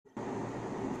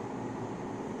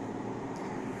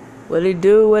What it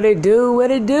do, what it do,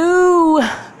 what it do?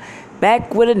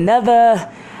 Back with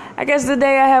another. I guess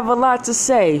today I have a lot to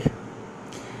say.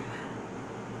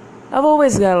 I've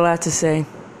always got a lot to say,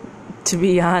 to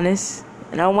be honest.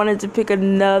 And I wanted to pick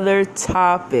another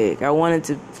topic.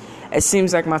 It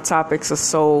seems like my topics are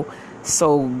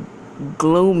so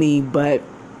gloomy, but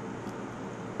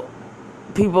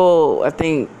people, I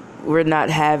think, we're not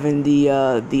having the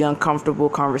uncomfortable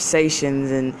conversations,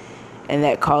 and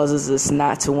that causes us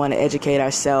not to want to educate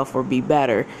ourselves or be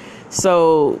better.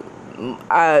 So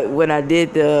when I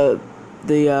did the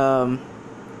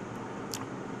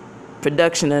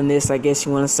production on this, I guess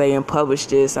you want to say, and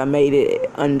published this, I made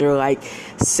it under like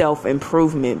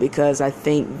self-improvement, because I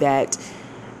think that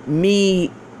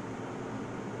me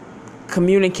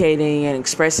communicating and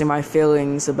expressing my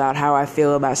feelings about how I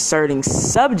feel about certain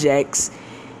subjects,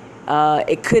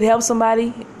 it could help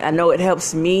somebody. I know it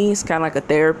helps me. It's kind of like a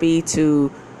therapy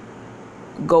to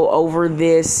go over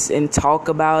this and talk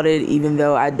about it, even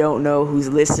though I don't know who's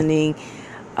listening,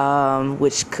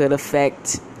 which could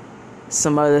affect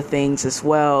some other things as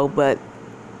well. But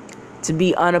to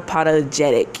be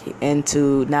unapologetic and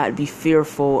to not be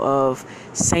fearful of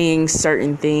saying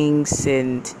certain things,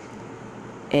 and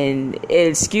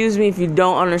excuse me if you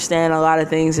don't understand a lot of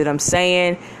things that I'm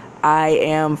saying. I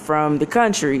am from the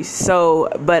country,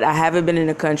 but I haven't been in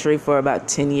the country for about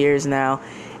 10 years now.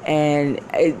 And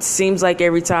it seems like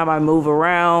every time I move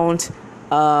around,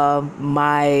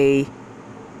 my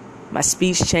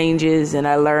speech changes, and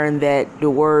I learned that the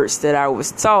words that I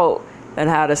was taught and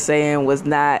how to say them was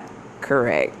not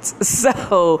correct.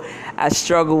 So I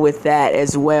struggle with that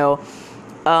as well.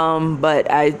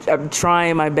 But I'm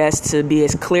trying my best to be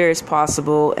as clear as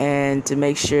possible and to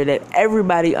make sure that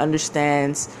everybody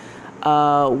understands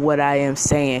what I am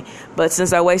saying. But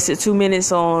since I wasted 2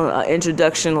 minutes on an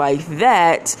introduction like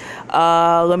that,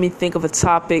 let me think of a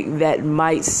topic that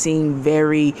might seem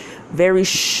very, very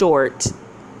short,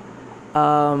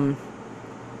 in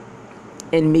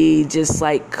me just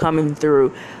like coming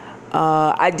through.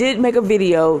 I did make a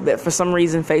video that for some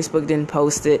reason Facebook didn't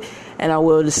post it, and I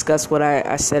will discuss what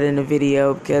I said in the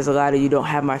video, because a lot of you don't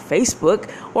have my Facebook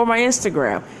or my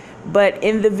Instagram. But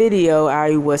in the video,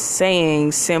 I was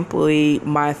saying simply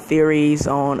my theories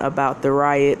about the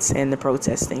riots and the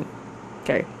protesting.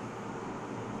 Okay.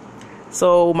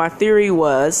 So my theory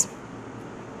was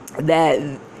that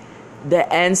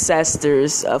the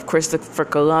ancestors of Christopher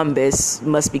Columbus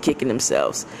must be kicking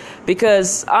themselves.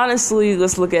 Because honestly,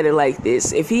 let's look at it like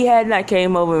this. If he had not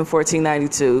came over in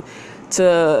 1492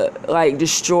 to like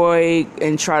destroy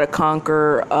and try to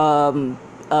conquer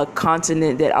a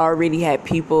continent that already had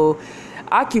people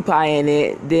occupying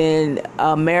it, then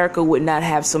America would not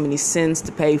have so many sins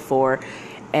to pay for.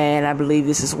 And I believe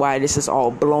this is why this is all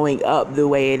blowing up the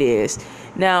way it is.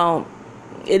 Now,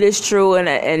 it is true,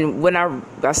 and when I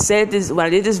said this, when I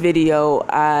did this video,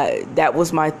 that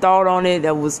was my thought on it.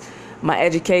 That was my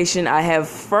education. I have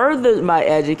furthered my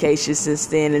education since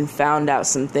then and found out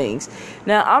some things.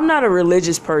 Now, I'm not a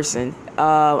religious person.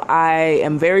 I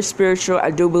am very spiritual. I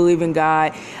do believe in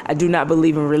God. I do not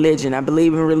believe in religion. I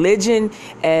believe in religion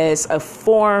as a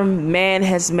form man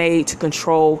has made to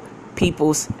control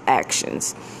people's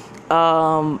actions.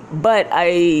 But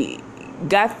I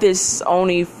got this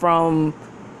only from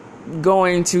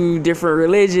going to different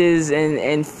religions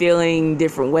and feeling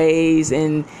different ways,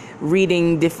 and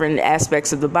reading different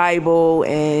aspects of the Bible,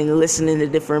 and listening to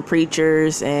different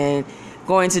preachers, and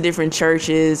going to different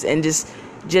churches, and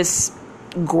just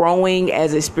growing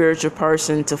as a spiritual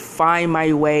person to find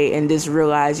my way, and just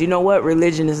realize, you know what,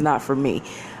 religion is not for me.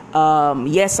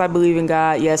 Yes, I believe in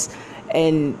God. Yes.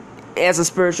 And as a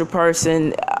spiritual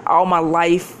person, all my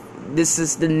life, this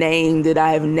is the name that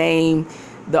I have named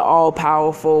the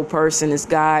all-powerful person is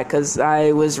God, because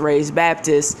I was raised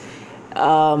Baptist.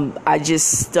 I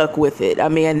just stuck with it. I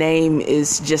mean, a name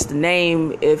is just a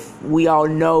name if we all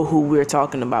know who we're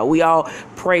talking about. We all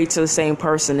pray to the same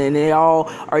person, and they all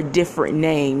are different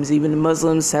names. Even the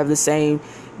Muslims have the same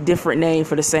different name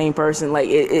for the same person. Like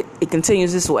it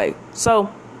continues this way. So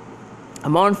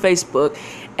I'm on Facebook,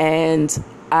 and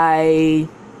I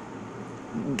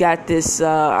got this,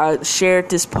 I shared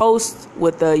this post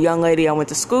with a young lady I went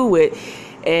to school with,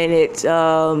 and it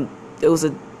was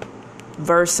a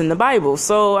verse in the Bible.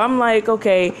 So I'm like,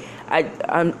 okay,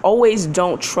 I always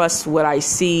don't trust what I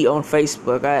see on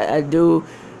Facebook. I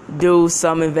do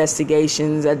some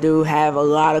investigations. I do have a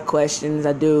lot of questions.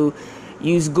 I do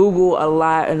use Google a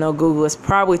lot. I know Google is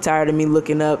probably tired of me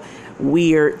looking up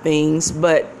weird things,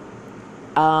 but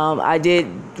I did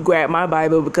grab my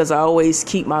Bible because I always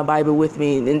keep my Bible with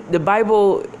me. And the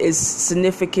Bible is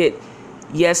significant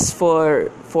yes, for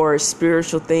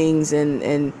spiritual things,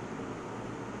 and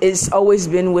it's always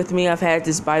been with me. I've had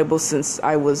this Bible since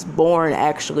I was born.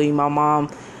 Actually, my mom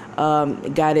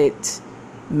got it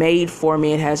made for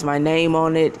me. It has my name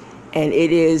on it, and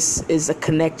it is a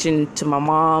connection to my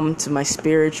mom, to my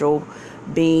spiritual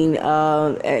being,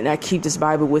 and I keep this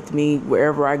Bible with me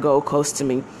wherever I go, close to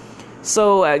me.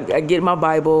 So I get my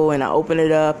Bible and I open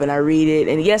it up and I read it,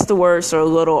 and yes, the words are a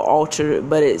little altered,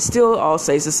 but it still all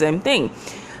says the same thing.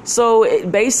 So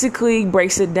it basically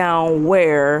breaks it down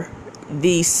where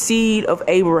the seed of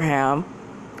Abraham,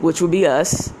 which would be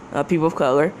us, people of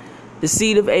color, the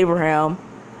seed of Abraham,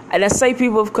 and I say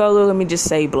people of color, let me just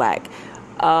say black,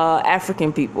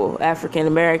 African people, African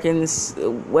Americans,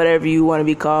 whatever you want to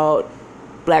be called,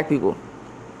 black people.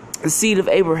 The seed of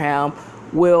Abraham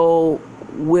will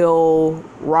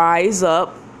rise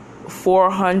up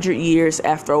 400 years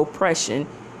after oppression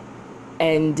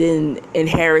and then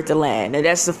inherit the land. And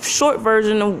that's the short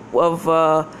version of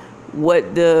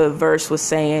what the verse was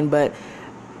saying, but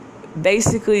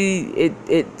basically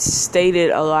it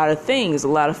stated a lot of things, a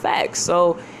lot of facts.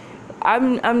 So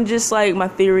I'm just like, my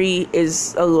theory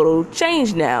is a little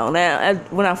changed now. Now,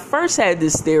 when I first had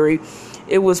this theory,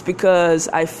 it was because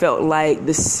I felt like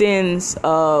the sins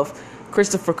of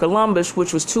Christopher Columbus,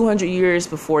 which was 200 years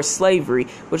before slavery,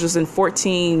 which was in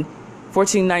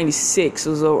 1496. It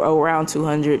was around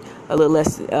 200, a little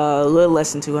less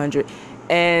than 200,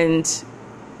 and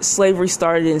slavery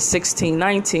started in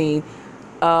 1619.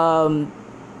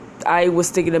 I was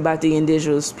thinking about the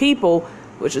indigenous people,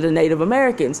 which are the Native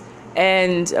Americans,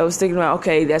 and I was thinking about,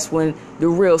 okay, that's when the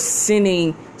real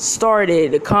sinning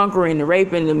started, the conquering, the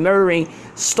raping, the murdering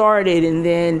started, and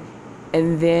then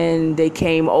they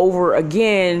came over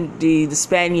again, the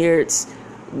Spaniards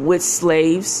with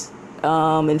slaves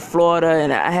in Florida,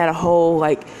 and I had a whole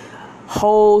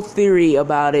theory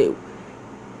about it,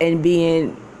 and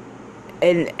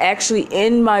actually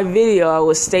in my video I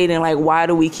was stating, like, why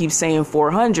do we keep saying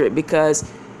 400? Because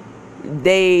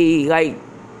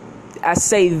I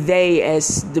say they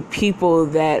as the people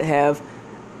that have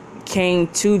came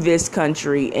to this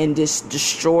country and just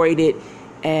destroyed it,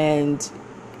 and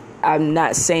I'm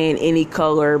not saying any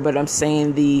color, but I'm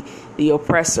saying the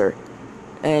oppressor.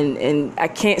 And I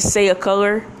can't say a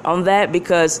color on that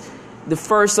because the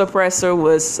first oppressor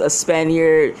was a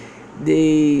Spaniard.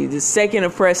 The second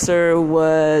oppressor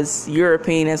was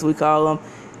European, as we call them.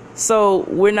 So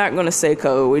we're not going to say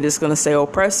color. We're just going to say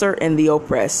oppressor and the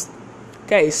oppressed.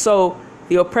 Okay, so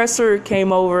the oppressor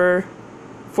came over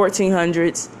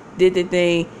 1400s, did the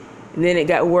thing, and then it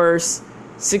got worse.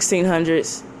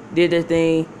 1600s, did their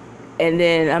thing. And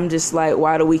then I'm just like,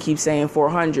 why do we keep saying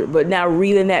 400? But now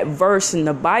reading that verse in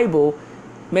the Bible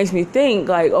makes me think,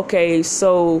 like, okay,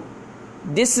 so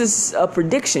this is a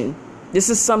prediction. This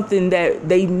is something that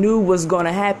they knew was going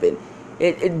to happen.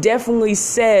 It definitely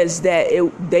says that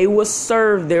they will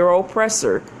serve their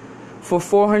oppressor for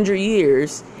 400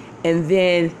 years. And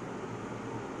then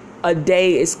a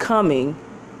day is coming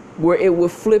where it will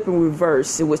flip and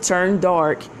reverse. It will turn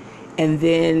dark, and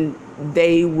then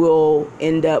they will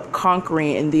end up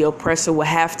conquering, and the oppressor will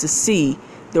have to see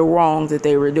the wrong that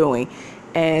they were doing,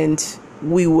 and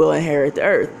we will inherit the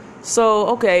earth. So,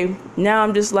 okay, now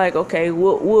I'm just like, okay,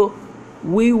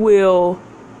 we will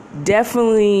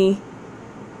definitely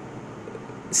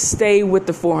stay with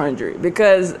the 400,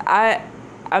 because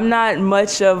I'm not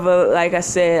much of a, like I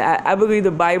said, I believe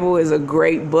the Bible is a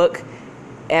great book.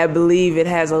 I believe it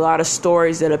has a lot of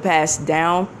stories that are passed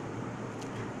down.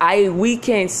 We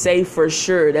can't say for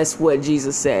sure that's what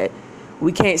Jesus said.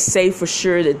 We can't say for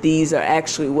sure that these are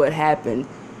actually what happened.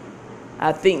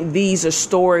 I think these are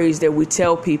stories that we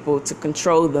tell people to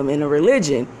control them in a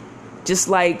religion. Just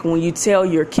like when you tell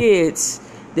your kids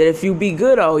that if you be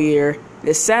good all year,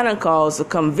 that Santa Claus will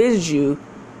come visit you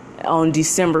on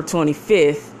December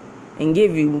 25th and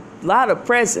give you a lot of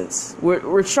presents.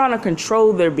 We're trying to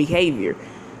control their behavior.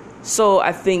 So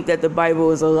I think that the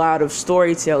Bible is a lot of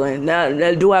storytelling. Now,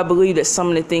 do I believe that some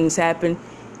of the things happen?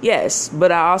 Yes,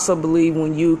 but I also believe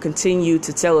when you continue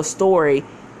to tell a story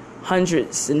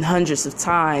hundreds and hundreds of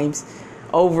times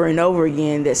over and over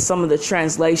again, that some of the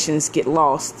translations get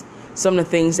lost. Some of the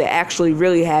things that actually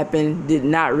really happened did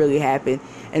not really happen.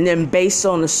 And then based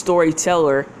on the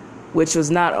storyteller, which was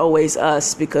not always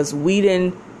us, because we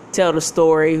didn't tell the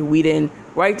story, we didn't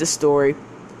write the story,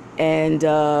 and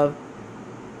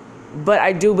but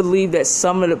I do believe that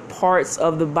some of the parts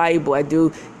of the Bible I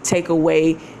do take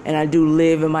away and I do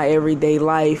live in my everyday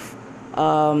life.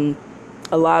 A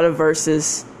lot of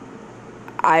verses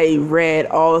I read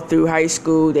all through high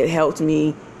school that helped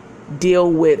me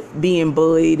deal with being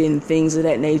bullied and things of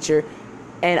that nature.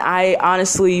 And I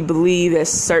honestly believe that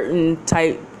certain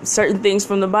things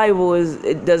from the Bible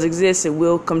it does exist. It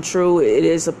will come true. It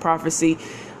is a prophecy.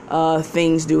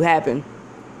 Things do happen.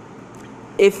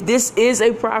 If this is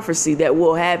a prophecy that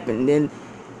will happen, then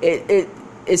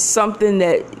it's something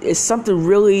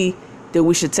really that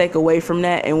we should take away from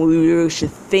that, and we really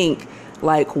should think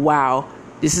like, wow,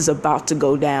 this is about to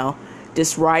go down.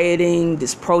 This rioting,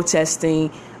 this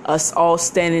protesting, us all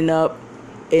standing up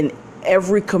in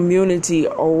every community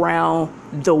around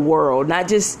the world, not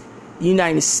just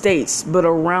United States, but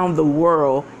around the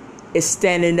world, is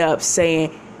standing up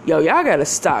saying, yo, y'all gotta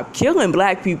stop killing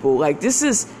black people. Like, this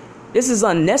is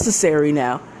unnecessary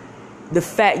now. The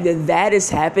fact that is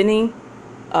happening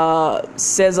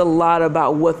says a lot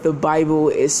about what the Bible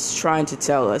is trying to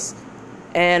tell us.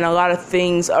 And a lot of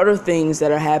other things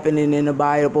that are happening in the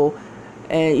Bible,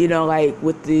 and like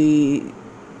with the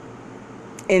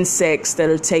insects that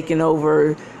are taking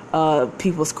over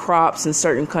people's crops in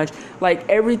certain countries. Like,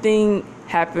 everything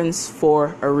happens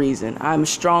for a reason. I'm a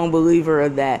strong believer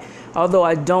of that. Although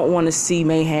I don't want to see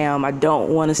mayhem, I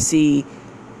don't want to see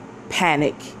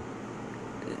panic.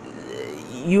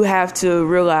 You have to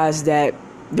realize that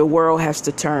the world has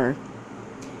to turn.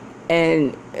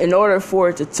 And in order for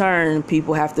it to turn,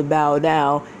 people have to bow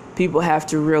down. People have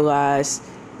to realize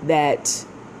that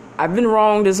I've been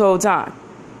wrong this whole time.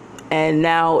 And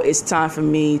now it's time for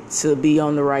me to be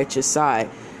on the righteous side.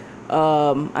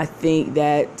 I think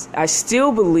that I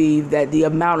still believe that the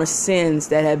amount of sins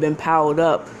that have been piled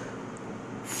up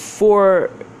for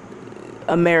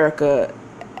America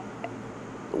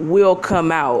will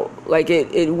come out. Like,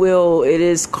 it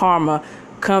is karma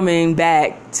coming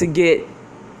back to get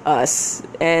us.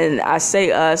 And I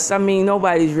say us, I mean,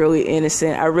 nobody's really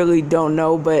innocent. I really don't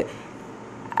know, but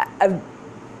I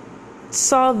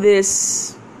saw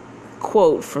this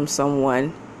quote from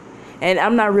someone, and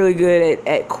I'm not really good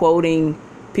at quoting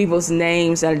people's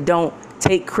names. I don't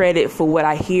take credit for what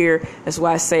I hear. That's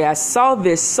why I say I saw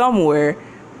this somewhere,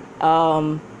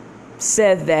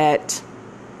 said that,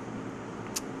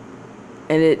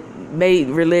 and it made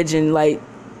religion like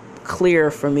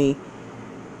clear for me.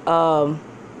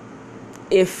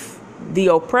 If the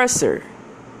oppressor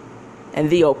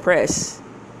and the oppressed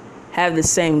have the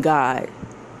same God,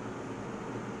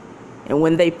 and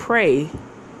when they pray,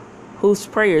 whose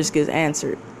prayers get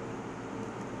answered?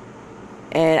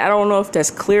 And I don't know if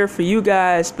that's clear for you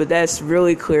guys, but that's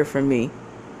really clear for me.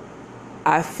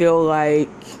 I feel like,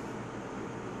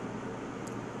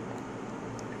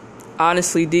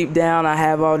 honestly, deep down, I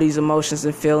have all these emotions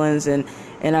and feelings, and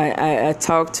I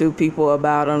talk to people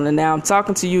about them. And now I'm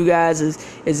talking to you guys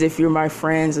as if you're my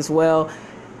friends as well.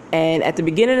 And at the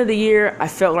beginning of the year, I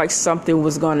felt like something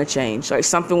was going to change, like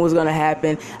something was going to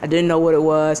happen. I didn't know what it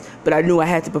was, but I knew I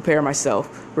had to prepare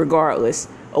myself regardless.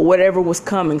 Or whatever was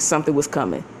coming, something was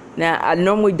coming. Now, I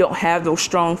normally don't have those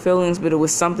strong feelings, but it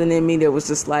was something in me that was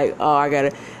just like, oh, I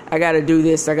gotta do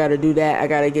this, I gotta do that, I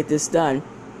gotta get this done.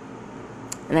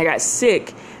 And I got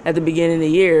sick at the beginning of the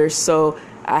year, so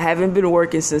I haven't been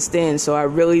working since then. So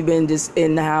I've really been just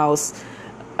in the house.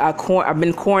 I've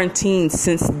been quarantined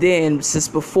since then, since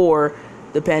before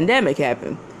the pandemic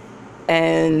happened.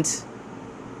 And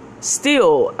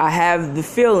still, I have the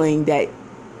feeling that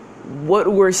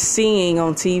what we're seeing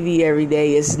on TV every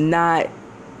day is not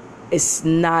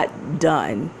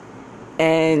done.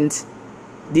 And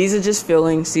these are just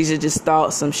feelings. These are just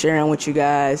thoughts I'm sharing with you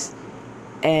guys.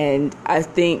 And I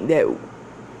think that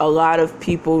a lot of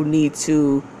people need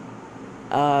to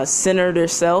center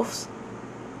themselves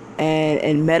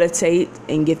and meditate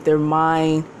and get their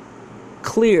mind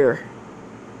clear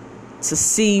to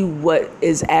see what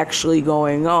is actually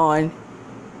going on,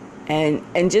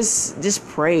 and just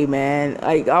pray, man.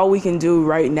 Like, all we can do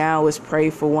right now is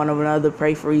pray for one another,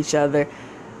 pray for each other.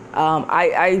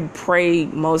 I pray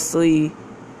mostly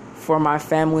for my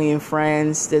family and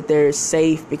friends, that they're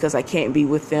safe, because I can't be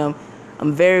with them.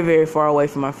 I'm very, very far away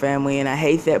from my family, and I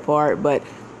hate that part. But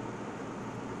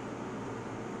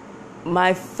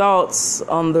my thoughts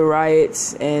on the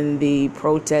riots and the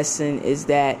protesting is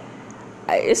that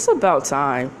it's about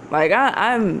time. Like,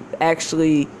 I'm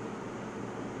actually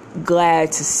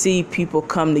glad to see people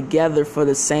come together for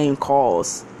the same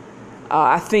cause.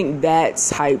 I think that's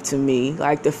hype to me.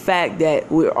 Like, the fact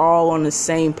that we're all on the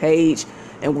same page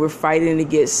and we're fighting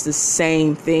against the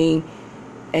same thing,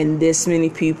 and this many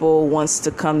people wants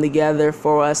to come together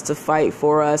for us to fight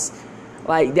for us.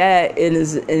 Like, that, it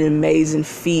is an amazing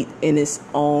feat in its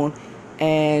own.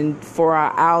 And for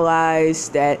our allies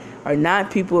that are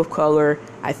not people of color,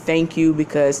 I thank you,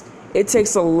 because it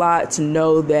takes a lot to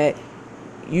know that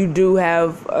you do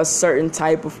have a certain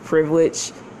type of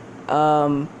privilege.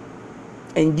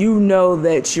 and you know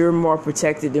that you're more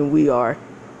protected than we are,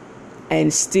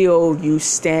 and still you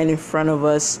stand in front of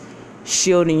us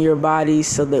shielding your body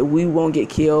so that we won't get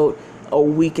killed or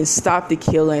we can stop the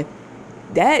killing,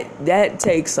 that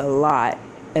takes a lot.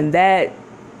 And that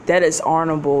is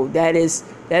honorable. That's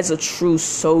a true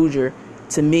soldier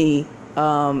to me.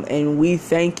 And we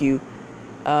thank you.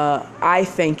 I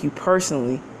thank you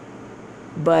personally,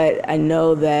 but I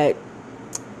know that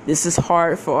this is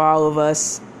hard for all of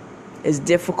us. It's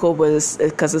difficult, but it's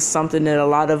because it's something that a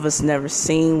lot of us never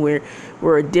seen.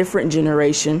 We're a different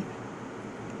generation,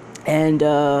 and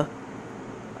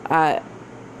I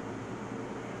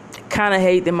kind of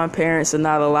hate that my parents are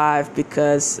not alive,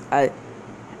 because I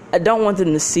don't want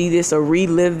them to see this or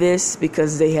relive this,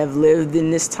 because they have lived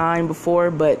in this time before.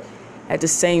 But at the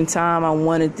same time, I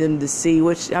wanted them to see,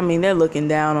 which, I mean, they're looking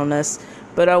down on us,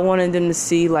 but I wanted them to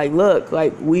see, like, look,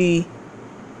 like we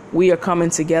are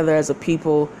coming together as a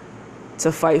people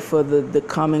to fight for the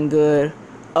common good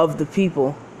of the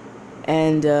people.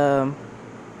 And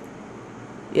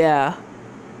yeah,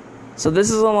 so this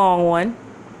is a long one.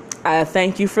 I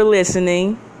thank you for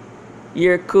listening.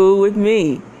 You're cool with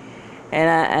me,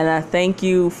 and I thank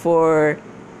you for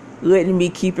letting me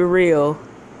keep it real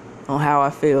on how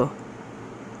I feel.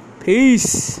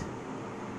 Peace.